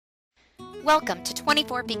Welcome to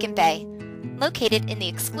 24 Beacon Bay. Located in the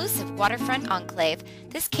exclusive waterfront enclave,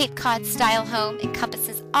 this Cape Cod style home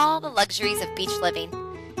encompasses all the luxuries of beach living.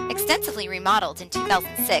 Extensively remodeled in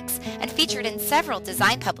 2006 and featured in several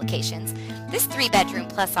design publications, this 3-bedroom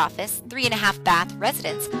plus office, 3.5-bath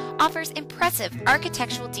residence offers impressive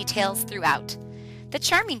architectural details throughout. The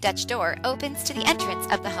charming Dutch door opens to the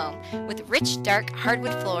entrance of the home with rich dark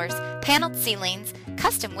hardwood floors, paneled ceilings,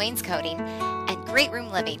 custom wainscoting, and great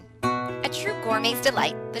room living. A true gourmet's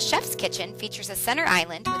delight, the chef's kitchen features a center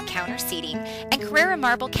island with counter seating and Carrara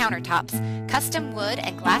marble countertops, custom wood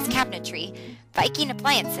and glass cabinetry, Viking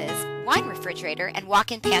appliances, wine refrigerator, and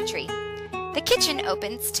walk-in pantry. The kitchen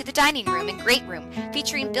opens to the dining room and great room,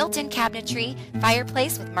 featuring built-in cabinetry,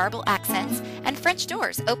 fireplace with marble accents, and French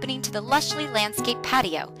doors opening to the lushly landscape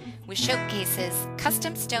patio, which showcases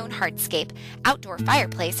custom stone hardscape, outdoor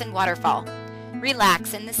fireplace, and waterfall.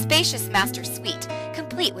 Relax in the spacious master suite,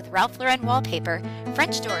 complete with Ralph Lauren wallpaper,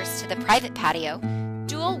 French doors to the private patio,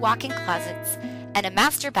 dual walk-in closets, and a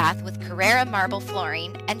master bath with Carrara marble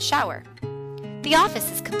flooring and shower. The office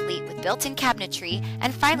is complete with built-in cabinetry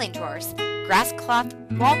and filing drawers, grass cloth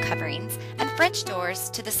wall coverings, and French doors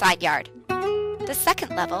to the side yard. The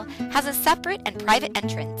second level has a separate and private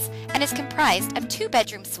entrance and is comprised of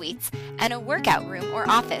 2-bedroom suites and a workout room or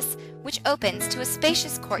office, which opens to a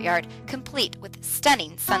spacious courtyard complete with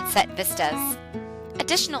stunning sunset vistas.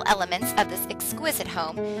 Additional elements of this exquisite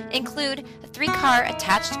home include a 3-car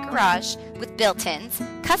attached garage with built-ins,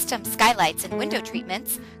 custom skylights and window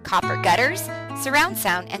treatments, copper gutters, surround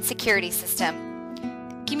sound, and security system.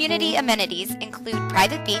 Community amenities include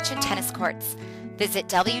private beach and tennis courts. Visit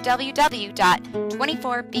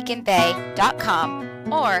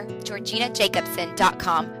www.24beaconbay.com or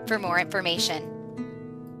georginajacobson.com for more information.